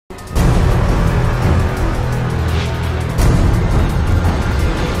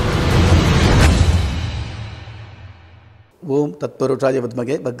ஓம் தத்புருஷாய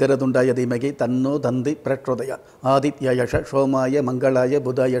வித்மகே வக்கரதுண்டாய தீமகி தன்னோ தந்தி பிரச்சோதயா ஆதித்யாயஷ சோமாய மங்களாய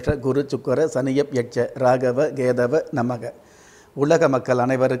புதாயஷ குரு சுக்கர சனியப் யட்ச ராகவ கேதவ நமக. உலக மக்கள்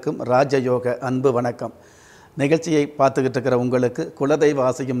அனைவருக்கும் ராஜயோக அன்பு வணக்கம். நிகழ்ச்சியை பார்த்துக்கிட்டு இருக்கிற உங்களுக்கு குலதெய்வ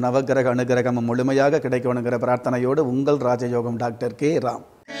ஆசையும் நவகிரக அனுகிரகமும் முழுமையாக கிடைக்கணுங்கிற பிரார்த்தனையோடு உங்கள் ராஜயோகம் டாக்டர் கே ராம்.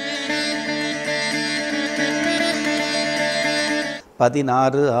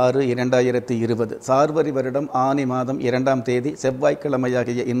 16/6/2020 சார்வரி வருடம் ஆனி மாதம் 2ஆம் தேதி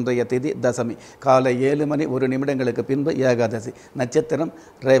செவ்வாய்க்கிழமையாகிய இன்றைய திதி தசமி. காலை 7:01 பின்பு ஏகாதசி. நட்சத்திரம்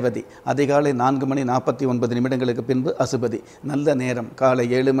ரேவதி. அதிகாலை 4:49 பின்பு அசுபதி. நல்ல நேரம் காலை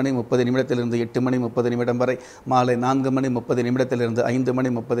 7:30 8:30 வரை, மாலை 4:30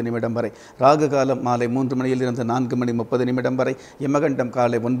 5:30 வரை, ராகு காலம் மாலை 3 4:30 வரை, யமகண்டம்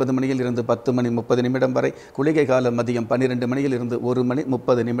காலை 9 10:30 வரை, குளிகை காலம் மதியம் 12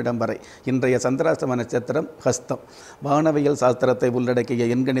 1:30 வரை. இன்றைய சந்திராஷ்டம நட்சத்திரம் ஹஸ்தம். வானவியல் சாஸ்திரத்தை உள்ளடக்கிய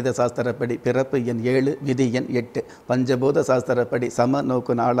எண்கணித சாஸ்திரப்படி பிறப்பு எண் 7, விதி எண் 8, பஞ்சபூத சாஸ்திரப்படி சம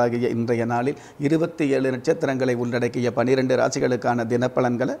நோக்கு நாளாகிய இன்றைய நாளில் 27 நட்சத்திரங்களை உள்ளடக்கிய 12 ராசிகளுக்கான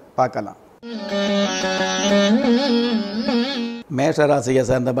தினப்பலன்களை பார்க்கலாம். மேஷ ராசியை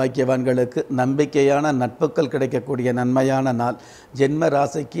சேர்ந்த பாக்கியவான்களுக்கு நம்பிக்கையான நட்புகள் கிடைக்கக்கூடிய நன்மையான நாள். ஜென்ம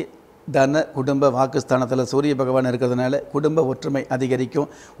ராசிக்கு தன குடும்ப வாக்குஸ்தானத்தில் சூரிய பகவான் இருக்கிறதுனால குடும்ப ஒற்றுமை அதிகரிக்கும்.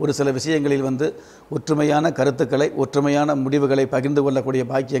 ஒரு சில விஷயங்களில் ஒற்றுமையான கருத்துக்களை, ஒற்றுமையான முடிவுகளை பகிர்ந்து கொள்ளக்கூடிய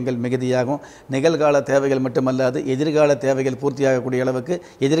பாக்கியங்கள் மிகுதியாகும். நிகழ்கால தேவைகள் மட்டுமல்லாது எதிர்கால தேவைகள் பூர்த்தியாகக்கூடிய அளவுக்கு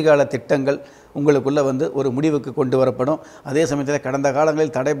எதிர்கால திட்டங்கள் உங்களுக்குள்ளே ஒரு முடிவுக்கு கொண்டு வரப்படும். அதே சமயத்தில் கடந்த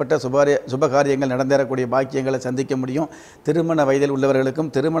காலங்களில் தடைப்பட்ட சுபகாரியங்கள் நடந்தேறக்கூடிய பாக்கியங்களை சந்திக்க முடியும். திருமண வயதில்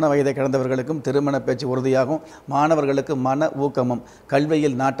உள்ளவர்களுக்கும் திருமண வயதை கடந்தவர்களுக்கும் திருமண பேச்சு உறுதியாகும். மாணவர்களுக்கு மன ஊக்கமும்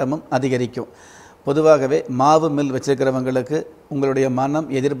கல்வியில் நாட்டமும் அதிகரிக்கும். பொதுவாகவே மாவு மில் வச்சிருக்கிறவங்களுக்கு உங்களுடைய மனம்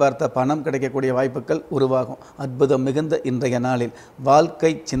எதிர்பார்த்த பணம் கிடைக்கக்கூடிய வாய்ப்புகள் உருவாகும். அற்புதம் மிகுந்த இன்றைய நாளில்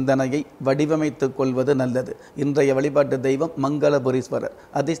வாழ்க்கை சிந்தனையை வடிவமைத்துக் கொள்வது நல்லது. இன்றைய வழிபாட்டு தெய்வம் மங்களபுரீஸ்வரர்.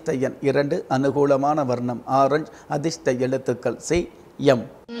 அதிர்ஷ்ட எண் 2, அனுகூலமான வர்ணம் ஆரஞ்சு, அதிர்ஷ்ட எழுத்துக்கள் சி எம்.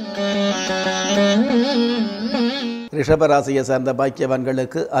 ரிஷபராசியை சார்ந்த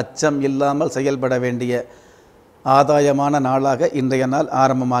பாக்கியவான்களுக்கு அச்சம் இல்லாமல் செயல்பட வேண்டிய ஆதாயமான நாளாக இன்றைய நாள்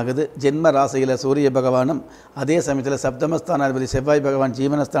ஆரம்பமாகுது. ஜென்ம ராசியில் சூரிய பகவானும் அதே சமயத்தில் சப்தமஸ்தானாதிபதி செவ்வாய் பகவான்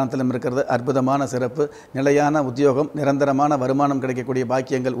ஜீவனஸ்தானத்திலும் இருக்கிறது அற்புதமான சிறப்பு. நிலையான உத்தியோகம், நிரந்தரமான வருமானம் கிடைக்கக்கூடிய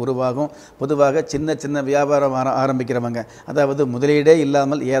பாக்கியங்கள் உருவாகும். பொதுவாக சின்ன சின்ன வியாபாரம் ஆரம்பிக்கிறவங்க, அதாவது முதலீடே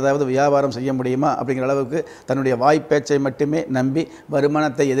இல்லாமல் ஏதாவது வியாபாரம் செய்ய முடியுமா அப்படிங்கிற அளவுக்கு தன்னுடைய வாய்ப்பேச்சை மட்டுமே நம்பி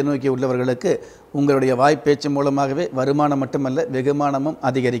வருமானத்தை எதிர்நோக்கி உள்ளவர்களுக்கு உங்களுடைய வாய்ப்பேச்சு மூலமாகவே வருமானம் மட்டுமல்ல வெகுமானமும்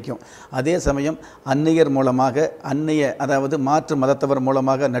அதிகரிக்கும். அதே சமயம் அந்நியர் மூலமாக அதாவது மாற்று மதத்தவர்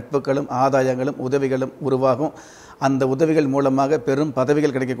மூலமாக நட்புகளும் ஆதாயங்களும் உதவிகளும் உருவாகும். அந்த உதவிகள் மூலமாக பெரும்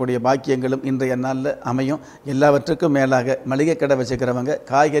பதவிகள் கிடைக்கக்கூடிய பாக்கியங்களும் இன்றைய நாளில் அமையும். எல்லாவற்றுக்கும் மேலாக மளிகை கடை வச்சுக்கிறவங்க,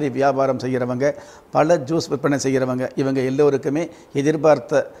 காய்கறி வியாபாரம் செய்கிறவங்க, பல ஜூஸ் விற்பனை செய்கிறவங்க, இவங்க எல்லோருக்குமே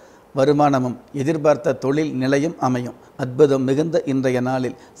எதிர்பார்த்த வருமானமும் எதிர்பார்த்த தொழில் நிலையும் அமையும். அற்புதம் மிகுந்த இன்றைய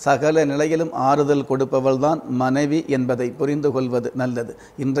நாளில் சகல நிலையிலும் ஆறுதல் கொடுப்பவள் தான் மனைவி என்பதை புரிந்து கொள்வது நல்லது.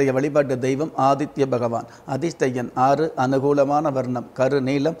 இன்றைய வழிபாட்டு தெய்வம் ஆதித்ய பகவான். அதிர்ஷ்ட எண் 6, அனுகூலமான வர்ணம் கரு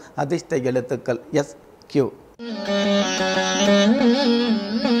நீலம், அதிர்ஷ்ட எழுத்துக்கள் எஸ் கியூ.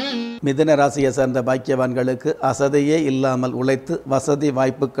 மிதுன ராசியை சேர்ந்த பாக்கியவான்களுக்கு அசதியே இல்லாமல் உழைத்து வசதி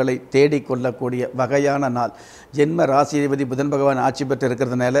வாய்ப்புகளை தேடிக்கொள்ளக்கூடிய வகையான நாள். ஜென்ம ராசிபதி புதன் பகவான் ஆட்சி பெற்று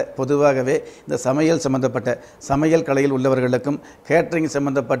இருக்கிறதுனால பொதுவாகவே இந்த சமையல் சம்பந்தப்பட்ட சமையல் கலையில் உள்ளவர்களுக்கும் கேட்டரிங்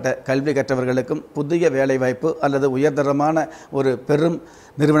சம்பந்தப்பட்ட கல்வி கற்றவர்களுக்கும் புதிய வேலைவாய்ப்பு அல்லது உயர்தரமான ஒரு பெரும்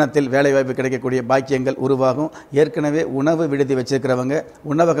நிறுவனத்தில் வேலைவாய்ப்பு கிடைக்கக்கூடிய பாக்கியங்கள் உருவாகும். ஏற்கனவே உணவு விடுதி வச்சிருக்கிறவங்க,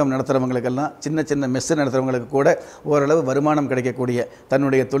 உணவகம் நடத்துகிறவங்களுக்கெல்லாம், சின்ன சின்ன மெஸ்ஸு நடத்துகிறவங்களுக்கு கூட ஓரளவு வருமானம் கிடைக்கக்கூடிய,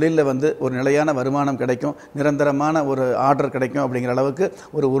 தன்னுடைய தொழிலில் ஒரு நிலையான வருமானம் கிடைக்கும், நிரந்தரமான ஒரு ஆர்டர் கிடைக்கும் அப்படிங்கிற அளவுக்கு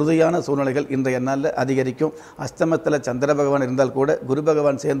ஒரு உறுதியான சூழ்நிலைகள் இன்றைய நாளில் அதிகரிக்கும். அஸ்தமத்தில் சந்திர பகவான் இருந்தால் கூட குரு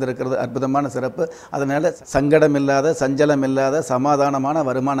பகவான் சேர்ந்து இருக்கிறது அற்புதமான சிறப்பு. அதனால் சங்கடம் இல்லாத, சஞ்சலம் இல்லாத, சமாதானமான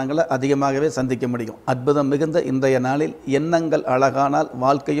வருமானங்களை அதிகமாகவே சந்திக்க முடியும். அற்புதம் மிகுந்த இன்றைய நாளில் எண்ணங்கள் அழகானால்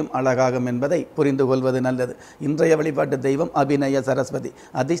வாழ்க்கையும் அழகாகும் என்பதை புரிந்து கொள்வது நல்லது. இன்றைய வழிபாட்டு தெய்வம் அபிநய சரஸ்வதி.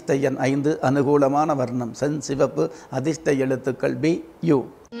 அதிர்ஷ்ட எண் 5, அனுகூலமான வர்ணம் சென் சிவப்பு, அதிர்ஷ்ட எழுத்துக்கள் பி யு.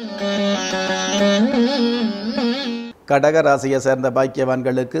 கடக ராசியை சேர்ந்த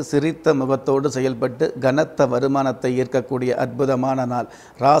பாக்கியவான்களுக்கு சிரித்த முகத்தோடு செயல்பட்டு கனத்த வருமானத்தை ஈர்க்கக்கூடிய அற்புதமான நாள்.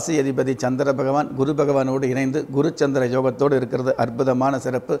 ராசி அதிபதி சந்திர பகவான் குரு பகவானோடு இணைந்து குரு சந்திர யோகத்தோடு இருக்கிறது அற்புதமான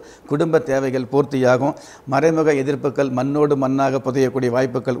சிறப்பு. குடும்ப தேவைகள் பூர்த்தியாகும். மறைமுக எதிர்ப்புகள் மண்ணோடு மண்ணாக புதையக்கூடிய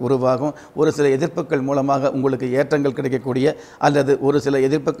வாய்ப்புகள் உருவாகும். ஒரு சில எதிர்ப்புகள் மூலமாக உங்களுக்கு ஏற்றங்கள் கிடைக்கக்கூடிய அல்லது ஒரு சில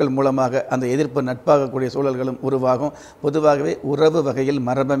எதிர்ப்புகள் மூலமாக அந்த எதிர்ப்பு நட்பாகக்கூடிய சூழல்களும் உருவாகும். பொதுவாகவே உறவு வகையில்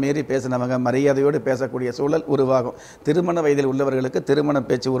மரபமீறி பேசினவங்க மரியாதையோடு பேசக்கூடிய சூழல் உருவாகும். திருமண வயதில் உள்ளவர்களுக்கு திருமண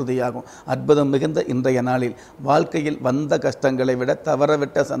பேச்சு உறுதியாகும். அற்புதம் மிகுந்த இன்றைய நாளில் வாழ்க்கையில் வந்த கஷ்டங்களை விட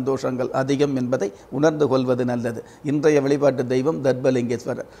தவறவிட்ட சந்தோஷங்கள் அதிகம் என்பதை உணர்ந்து கொள்வது நல்லது. இன்றைய வழிபாட்டு தெய்வம்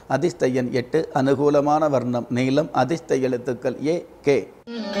தர்பலிங்கேஸ்வரர். அதிர்ஷ்ட எண் 8, அனுகூலமான வர்ணம் நீலம், அதிர்ஷ்ட எழுத்துக்கள் ஏ கே.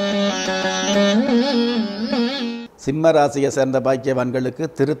 சிம்ம ராசியை சேர்ந்த பாக்கியவான்களுக்கு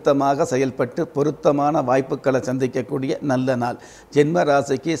திருத்தமாக செயல்பட்டு பொருத்தமான வாய்ப்புகளை சந்திக்கக்கூடிய நல்ல நாள். ஜென்ம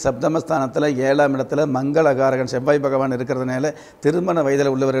ராசிக்கு சப்தமஸ்தானத்தில் 7ஆம் இடத்துல மங்களகாரகன் செவ்வாய் பகவான் இருக்கிறதுனால திருமண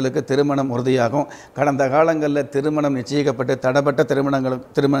வயதில் உள்ளவர்களுக்கு திருமணம் உறுதியாகும். கடந்த காலங்களில் திருமணம் நிச்சயிக்கப்பட்டு தடப்பட்ட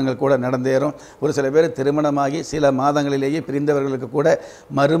திருமணங்கள் கூட நடந்தேறும். ஒரு சில பேர் திருமணமாகி சில மாதங்களிலேயே பிரிந்தவர்களுக்கு கூட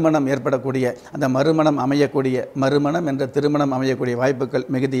மறுமணம் ஏற்படக்கூடிய அந்த மறுமணம் என்ற திருமணம் அமையக்கூடிய வாய்ப்புகள்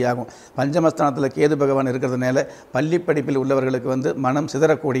மிகுதியாகும். பஞ்சமஸ்தானத்தில் கேது பகவான் இருக்கிறதுனால பள்ளி படிப்பில் உள்ளவர்களுக்கு மனம்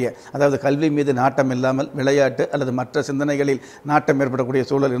சிதறக்கூடிய, அதாவது கல்வி மீது நாட்டம் இல்லாமல் விளையாட்டு அல்லது மற்ற சிந்தனைகளில் நாட்டம் ஏற்படக்கூடிய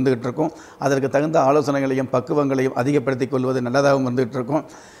சூழல் இருந்துகிட்டு இருக்கும். அதற்கு தகுந்த ஆலோசனைகளையும் பக்குவங்களையும் அதிகப்படுத்திக் கொள்வது நல்லதாகவும் வந்துகிட்டு இருக்கும்.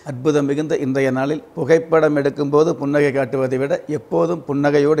 அற்புதம் மிகுந்த இன்றைய நாளில் புகைப்படம் எடுக்கும்போது புன்னகை காட்டுவதை விட எப்போதும்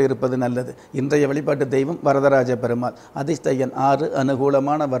புன்னகையோடு இருப்பது நல்லது. இன்றைய வழிபாட்டு தெய்வம் வரதராஜ பெருமாள். அதிர்ஷ்ட எண் 6,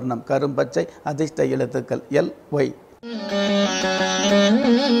 அனுகூலமான வர்ணம் கரும்பச்சை, அதிர்ஷ்ட எழுத்துக்கள் எல் ஒய்.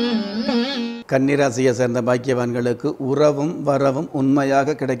 கன்னிராசியை சேர்ந்த பாக்கியவான்களுக்கு உறவும் வரவும்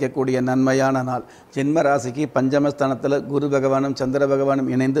உண்மையாக கிடைக்கக்கூடிய நன்மையான நாள். ஜென்ம ராசிக்கு பஞ்சமஸ்தானத்தில் குரு பகவானும் சந்திர பகவானும்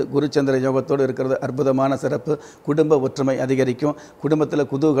இணைந்து குருச்சந்திர யோகத்தோடு இருக்கிறது அற்புதமான சிறப்பு. குடும்ப ஒற்றுமை அதிகரிக்கும். குடும்பத்தில்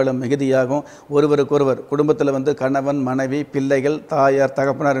குதூகலம் மிகுதியாகும். ஒருவருக்கொருவர் குடும்பத்தில் கணவன் மனைவி பிள்ளைகள் தாயார்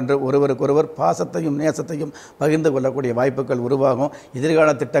தகப்பனார் என்று ஒருவருக்கொருவர் பாசத்தையும் நேசத்தையும் பகிர்ந்து கொள்ளக்கூடிய வாய்ப்புகள் உருவாகும்.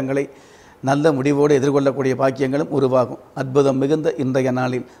 எதிர்கால திட்டங்களை நல்ல முடிவோடு எதிர்கொள்ளக்கூடிய பாக்கியங்களும் உருவாகும். அற்புதம் மிகுந்த இன்றைய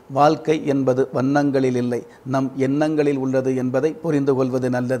நாளில் வாழ்க்கை என்பது வண்ணங்களில் இல்லை, நம் எண்ணங்களில் உள்ளது என்பதை புரிந்து கொள்வது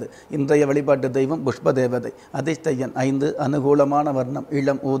நல்லது. இன்றைய வழிபாட்டு தெய்வம் புஷ்ப தேவதை. அதிர்ஷ்ட எண் 5, அனுகூலமான வர்ணம்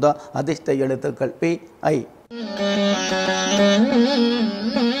இளம் ஊதா, அதிர்ஷ்ட எழுத்துக்கள் பி ஐ.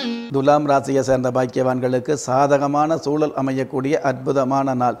 துலாம் ராசியை சேர்ந்த பாக்கியவான்களுக்கு சாதகமான சூழல் அமையக்கூடிய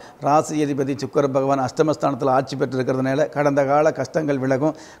அற்புதமான நாள். ராசி அதிபதி சுக்கிர பகவான் அஷ்டமஸ்தானத்தில் ஆட்சி பெற்றிருக்கிறதுனால கடந்த கால கஷ்டங்கள்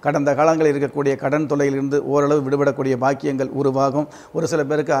விலகும். கடந்த காலங்களில் இருக்கக்கூடிய கடன் தொல்லையிலிருந்து ஓரளவு விடுபடக்கூடிய பாக்கியங்கள் உருவாகும். ஒரு சில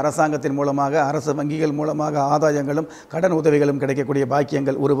பேருக்கு அரசாங்கத்தின் மூலமாக அரசு வங்கிகள் மூலமாக ஆதாயங்களும் கடன் உதவிகளும் கிடைக்கக்கூடிய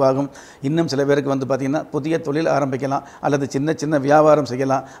பாக்கியங்கள் உருவாகும். இன்னும் சில பேருக்கு பார்த்திங்கன்னா புதிய தொழில் ஆரம்பிக்கலாம், அல்லது சின்ன சின்ன வியாபாரம்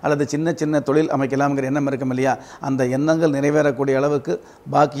செய்யலாம், அல்லது சின்ன சின்ன தொழில் அமைக்கலாம்ங்கிற எண்ணம் இருக்கும் இல்லையா, அந்த எண்ணங்கள் நிறைவேறக்கூடிய அளவுக்கு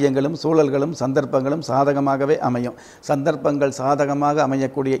பாக்கியங்களும் சூழல்களும் சந்தர்ப்பங்களும் சாதகமாகவே அமையும். சந்தர்ப்பங்கள் சாதகமாக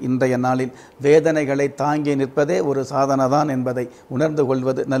அமையக்கூடிய இன்றைய நாளில் வேதனைகளை தாங்கி நிற்பதே ஒரு சாதனை தான் என்பதை உணர்ந்து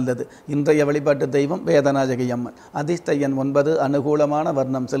கொள்வது நல்லது. இன்றைய வழிபாட்டு தெய்வம் வேதநாயகி அம்மன். அதிர்ஷ்ட எண் 9, அனுகூலமான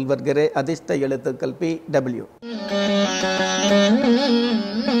வர்ணம் சில்வர் கிரே, அதிர்ஷ்ட எழுத்துக்கள் பி டபிள்யூ.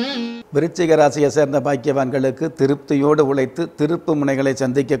 விருச்சிக ராசியை சேர்ந்த பாக்கியவான்களுக்கு திருப்தியோடு உழைத்து திருப்பு முனைகளை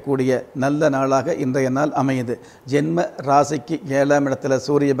சந்திக்கக்கூடிய நல்ல நாளாக இன்றைய நாள் அமையுது. ஜென்ம ராசிக்கு 7ஆம் இடத்துல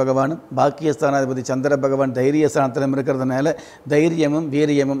சூரிய பகவானும் பாக்கியஸ்தானாதிபதி சந்திர பகவான் தைரியஸ்தானத்திலும் இருக்கிறதுனால தைரியமும்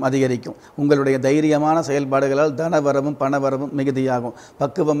வீரியமும் அதிகரிக்கும். உங்களுடைய தைரியமான செயல்பாடுகளால் தனவரவும் பணவரவும் மிகுதியாகும்.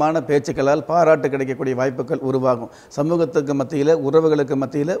 பக்குவமான பேச்சுக்களால் பாராட்டு கிடைக்கக்கூடிய வாய்ப்புகள் உருவாகும். சமூகத்துக்கு மத்தியில் உறவுகளுக்கு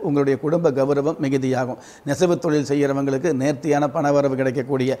மத்தியில் உங்களுடைய குடும்ப கௌரவம் மிகுதியாகும். நெசவு தொழில் செய்கிறவங்களுக்கு நேர்த்தியான பணவரவு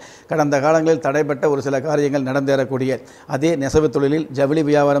கிடைக்கக்கூடிய, கடந்த காலங்களில் தடைப்பட்ட ஒரு சில காரியங்கள் நடந்தேறக்கூடிய, அதே நெசவு தொழிலில் ஜவுளி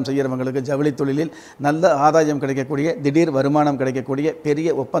வியாபாரம் செய்கிறவங்களுக்கு ஜவுளி தொழிலில் நல்ல ஆதாயம் கிடைக்கக்கூடிய, திடீர் வருமானம் கிடைக்கக்கூடிய,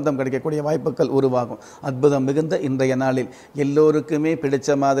 பெரிய ஒப்பந்தம் கிடைக்கக்கூடிய வாய்ப்புகள் உருவாகும். அற்புதம் மிகுந்த இன்றைய நாளில் எல்லோருக்குமே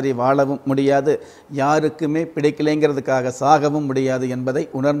பிடிச்ச மாதிரி வாழவும் முடியாது, யாருக்குமே பிடிக்கலைங்கிறதுக்காக சாகவும் முடியாது என்பதை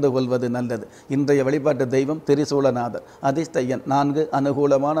உணர்ந்து கொள்வது நல்லது. இன்றைய வழிபாட்டு தெய்வம் திரிசூலநாதர். அதிர்ஷ்ட எண் 4,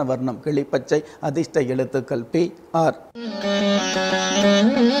 அனுகூலமான வர்ணம் கிளிப்பச்சை, அதிர்ஷ்ட எழுத்துக்கள் பி ஆர்.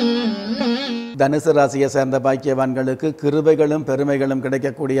 தனுசு ராசியை சேர்ந்த பாக்கியவான்களுக்கு கிருபைகளும் பெருமைகளும்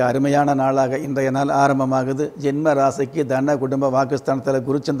கிடைக்கக்கூடிய அருமையான நாளாக இன்றைய நாள் ஆரம்பமாகுது. ஜென்ம ராசிக்கு தன குடும்ப வாக்குஸ்தானத்தில்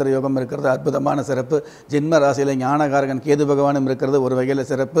குருச்சந்திர யோகம் இருக்கிறது அற்புதமான சிறப்பு. ஜென்ம ராசியில் ஞானகாரகன் கேது பகவானும் இருக்கிறது ஒரு வகையில்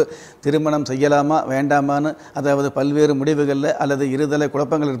சிறப்பு. திருமணம் செய்யலாமா வேண்டாமான்னு, அதாவது பல்வேறு முடிவுகளில் அல்லது இருதலை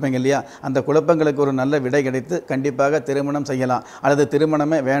குழப்பங்கள் இருப்பீங்க இல்லையா, அந்த குழப்பங்களுக்கு ஒரு நல்ல விடை கிடைத்து கண்டிப்பாக திருமணம் செய்யலாம், அல்லது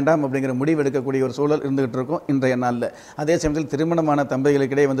திருமணமே வேண்டாம் அப்படிங்கிற முடிவு எடுக்கக்கூடிய ஒரு சூழல் இருந்துகிட்டு இருக்கும் இன்றைய நாளில். அதே சமயத்தில் திருமணமான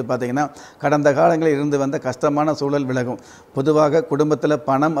தம்பதிகளுக்கிடையே பார்த்தீங்கன்னா கடந்த காலங்களில் இருந்து வந்த கஷ்டமான சூழல் விலகும். பொதுவாக குடும்பத்தில்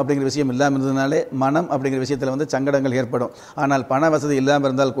பணம் அப்படிங்கிற விஷயம் இல்லாமல் இருந்ததுனாலே மனம் அப்படிங்கிற விஷயத்தில் சங்கடங்கள் ஏற்படும். ஆனால் பண வசதி இல்லாமல்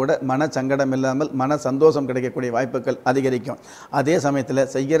இருந்தால் கூட மன சங்கடம் இல்லாமல் மன சந்தோஷம் கிடைக்கக்கூடிய வாய்ப்புகள் அதிகரிக்கும். அதே சமயத்தில்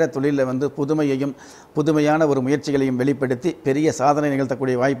செய்கிற தொழிலில் புதுமையையும் புதுமையான ஒரு முயற்சிகளையும் வெளிப்படுத்தி பெரிய சாதனை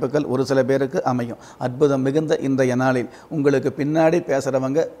நிகழ்த்தக்கூடிய வாய்ப்புகள் ஒரு சில பேருக்கு அமையும். அற்புதம் மிகுந்த இன்றைய நாளில் உங்களுக்கு பின்னாடி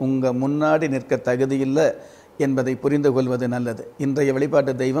பேசுகிறவங்க உங்கள் முன்னாடி நிற்க தகுதியில்லை என்பதை புரிந்து கொள்வது நல்லது. இன்றைய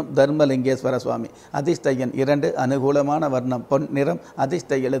வழிபாட்டு தெய்வம் தர்மலிங்கேஸ்வர சுவாமி. அதிர்ஷ்ட எண் 2, அனுகூலமான வர்ணம் பொன் நிறம்,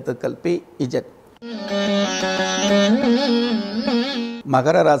 அதிர்ஷ்ட எழுத்துக்கள் பி இஜட்.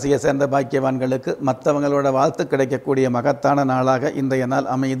 மகர ராசியை சேர்ந்த பாக்கியவான்களுக்கு மற்றவங்களோட வாழ்த்து கிடைக்கக்கூடிய மகத்தான நாளாக இன்றைய நாள்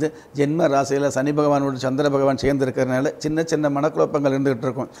அமையுது. ஜென்ம ராசியில் சனி பகவானோடு சந்திர பகவான் சேர்ந்திருக்கிறதுனால சின்ன சின்ன மனக்குழப்பங்கள் இருந்துகிட்டு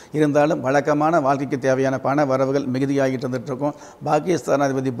இருக்கும். இருந்தாலும் வழக்கமான வாழ்க்கைக்கு தேவையான பண வரவுகள் மிகுதியாகிட்டு இருந்துகிட்டு இருக்கும்.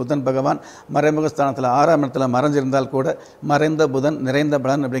 பாக்கியஸ்தானாதிபதி புதன் பகவான் மறைமுக ஸ்தானத்தில் 6ஆம் இடத்துல மறைஞ்சிருந்தால் கூட மறைந்த புதன் நிறைந்த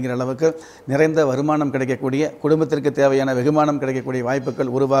பலன் அப்படிங்கிற அளவுக்கு நிறைந்த வருமானம் கிடைக்கக்கூடிய, குடும்பத்திற்கு தேவையான வெகுமானம் கிடைக்கக்கூடிய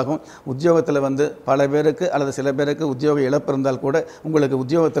வாய்ப்புகள் உருவாகும். உத்தியோகத்தில் பல பேருக்கு அல்லது சில பேருக்கு உத்தியோக இழப்பு இருந்தால் கூட உங்களுக்கு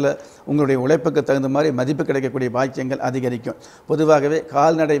உத்தியோகத்தில் உங்களுடைய உழைப்புக்கு தகுந்த மாதிரி மதிப்பு கிடைக்கக்கூடிய பாக்கியங்கள் அதிகரிக்கும். பொதுவாகவே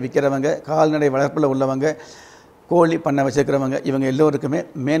கால்நடை விற்கிறவங்க, கால்நடை வளர்ப்பில் உள்ளவங்க, கோழி பண்ணை வச்சுருக்கிறவங்க, இவங்க எல்லோருக்குமே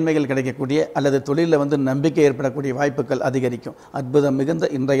மேன்மைகள் கிடைக்கக்கூடிய அல்லது தொழிலில் நம்பிக்கை ஏற்படக்கூடிய வாய்ப்புகள் அதிகரிக்கும். அற்புதம் மிகுந்த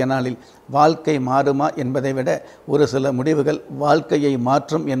இன்றைய நாளில் வாழ்க்கை மாறுமா என்பதை விட ஒரு சில முடிவுகள் வாழ்க்கையை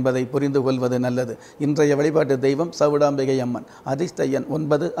மாற்றும் என்பதை புரிந்து கொள்வது நல்லது. இன்றைய வழிபாட்டு தெய்வம் சவுடாம்பிகை அம்மன். அதிர்ஷ்ட எண்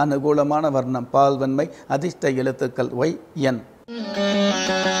 9, அனுகூலமான வர்ணம் பால் வெண்மை, அதிர்ஷ்ட எழுத்துக்கள் YN.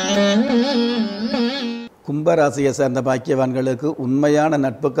 கும்பராசியை சேர்ந்த பாக்கியவான்களுக்கு உண்மையான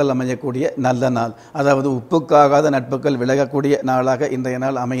நட்புகள் அமையக்கூடிய நல்ல நாள். அதாவது உப்புக்காகாத நட்புகள் விலகக்கூடிய நாளாக இன்றைய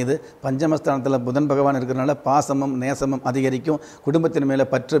நாள் அமையுது. பஞ்சமஸ்தானத்தில் புதன் பகவான் இருக்கிறனால பாசமும் நேசமும் அதிகரிக்கும். குடும்பத்தின் மேலே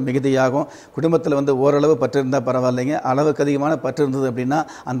பற்று மிகுதியாகும். குடும்பத்தில் ஓரளவு பற்று இருந்தால் பரவாயில்லைங்க. அளவுக்கு அதிகமான பற்று இருந்தது அப்படின்னா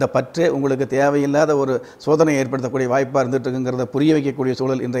அந்த பற்றே உங்களுக்கு தேவையில்லாத ஒரு சோதனை ஏற்படுத்தக்கூடிய வாய்ப்பாக இருந்துட்டு இருக்குங்கிறத புரிய வைக்கக்கூடிய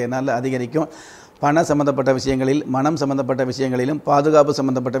சூழல் இன்றைய நாளில் அதிகரிக்கும். பண சம்பந்தப்பட்ட விஷயங்களில், மனம் சம்பந்தப்பட்ட விஷயங்களிலும், பாதுகாப்பு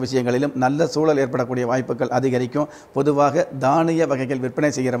சம்பந்தப்பட்ட விஷயங்களிலும் நல்ல சூழல் ஏற்படக்கூடிய வாய்ப்புகள் அதிகரிக்கும். பொதுவாக தானிய வகைகள்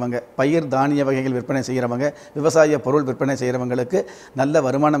விற்பனை செய்கிறவங்க, பயிர் தானிய வகைகள் விற்பனை செய்கிறவங்க, விவசாய பொருள் விற்பனை செய்கிறவங்களுக்கு நல்ல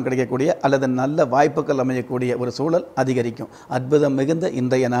வருமானம் கிடைக்கக்கூடிய அல்லது நல்ல வாய்ப்புகள் அமையக்கூடிய ஒரு சூழல் அதிகரிக்கும். அற்புதம் மிகுந்த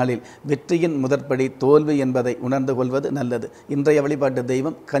இன்றைய நாளில் வெற்றியின் முதற்படி தோல்வி என்பதை உணர்ந்து கொள்வது நல்லது. இன்றைய வழிபாட்டு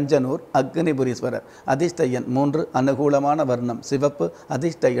தெய்வம் கஞ்சனூர் அக்னிபுரீஸ்வரர். அதிர்ஷ்ட எண் 3, அனுகூலமான வர்ணம் சிவப்பு,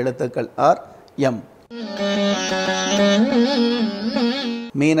 அதிர்ஷ்ட எழுத்துக்கள் RM.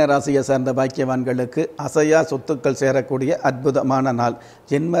 மீன ராசியை சார்ந்த பாக்கியவான்களுக்கு அசையா சொத்துக்கள் சேரக்கூடிய அற்புதமான நாள்.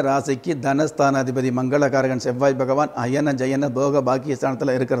 ஜென்ம ராசிக்கு தனஸ்தானாதிபதி மங்களகாரகன் செவ்வாய் பகவான் அயன ஜயன போக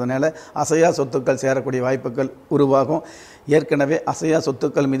பாக்கியஸ்தானத்தில் இருக்கிறதுனால அசையா சொத்துக்கள் சேரக்கூடிய வாய்ப்புகள் உருவாகும். ஏற்கனவே அசையா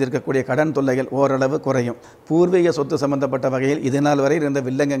சொத்துக்கள் மீது இருக்கக்கூடிய கடன் தொல்லைகள் ஓரளவு குறையும். பூர்வீக சொத்து சம்பந்தப்பட்ட வகையில் இதுநாள் வரை இருந்த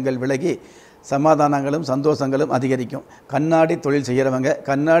வில்லங்கங்கள் விலகி சமாதானங்களும் சந்தோஷங்களும் அதிகரிக்கும். கண்ணாடி தொழில் செய்கிறவங்க,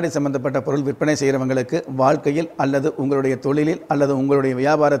 கண்ணாடி சம்பந்தப்பட்ட பொருள் விற்பனை செய்கிறவங்களுக்கு வாழ்க்கையில் அல்லது உங்களுடைய தொழிலில் அல்லது உங்களுடைய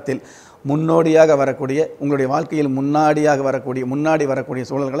வியாபாரத்தில் முன்னோடியாக வரக்கூடிய, உங்களுடைய வாழ்க்கையில் முன்னாடி வரக்கூடிய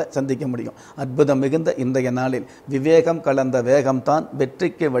சூழல்களை சந்திக்க முடியும். அற்புதம் மிகுந்த இன்றைய நாளில் விவேகம் கலந்த வேகம்தான்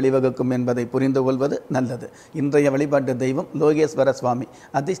வெற்றிக்கு வழிவகுக்கும் என்பதை புரிந்து கொள்வது நல்லது. இன்றைய வழிபாட்டு தெய்வம் லோகேஸ்வர சுவாமி.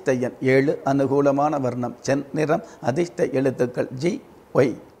 அதிர்ஷ்ட எண் 7, அனுகூலமான வர்ணம் செந்நிறம், அதிர்ஷ்ட எழுத்துக்கள் GY.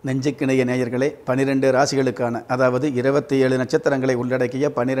 நெஞ்சுக்கிணைய நேயர்களே, 12 ராசிகளுக்கான, அதாவது 27 நட்சத்திரங்களை உள்ளடக்கிய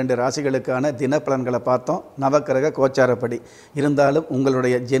 12 ராசிகளுக்கான தினப்பலன்களை பார்த்தோம் நவக்கிரக கோச்சாரப்படி. இருந்தாலும்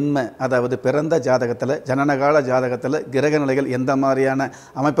உங்களுடைய ஜென்ம, அதாவது பிறந்த ஜாதகத்தில், ஜனனகால ஜாதகத்தில் கிரக நிலைகள் எந்த மாதிரியான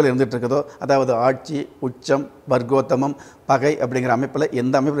அமைப்பில் இருந்துகிட்டு இருக்குதோ, அதாவது ஆட்சி, உச்சம், வர்க்கோத்தமம், பகை அப்படிங்கிற அமைப்பில்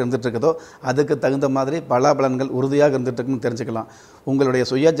எந்த அமைப்பில் இருந்துகிட்டு இருக்குதோ அதுக்கு தகுந்த மாதிரி பலாபலன்கள் உறுதியாக இருந்துகிட்டு இருக்குன்னு தெரிஞ்சுக்கலாம். உங்களுடைய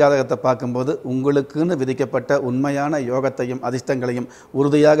சுய ஜாதகத்தை பார்க்கும்போது உங்களுக்குன்னு விதிக்கப்பட்ட உண்மையான யோகத்தையும் அதிர்ஷ்டங்களையும்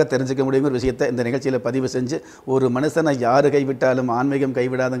உறுதியாக தெரிஞ்சுக்க முடியுங்கிற விஷயத்தை இந்த நிகழ்ச்சியில் பதிவு செஞ்சு, ஒரு மனுஷனை யாரு கைவிட்டாலும் ஆன்மீகம்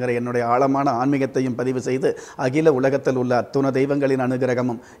கைவிடாதுங்கிற என்னுடைய ஆழமான ஆன்மீகத்தையும் பதிவு செய்து, அகில உலகத்தில் உள்ள அத்துண தெய்வங்களின்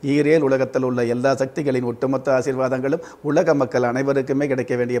அனுகிரகமும் ஈரேல் உலகத்தில் உள்ள எல்லா சக்திகளின் ஒட்டுமொத்த ஆசீர்வாதங்களும் உலக மக்கள் அனைவருக்குமே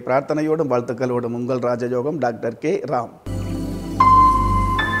கிடைக்க வேண்டிய பிரார்த்தனையோடும் வாழ்த்துக்களோடும் உங்கள் ராஜயோகம் டாக்டர் K. ராம்.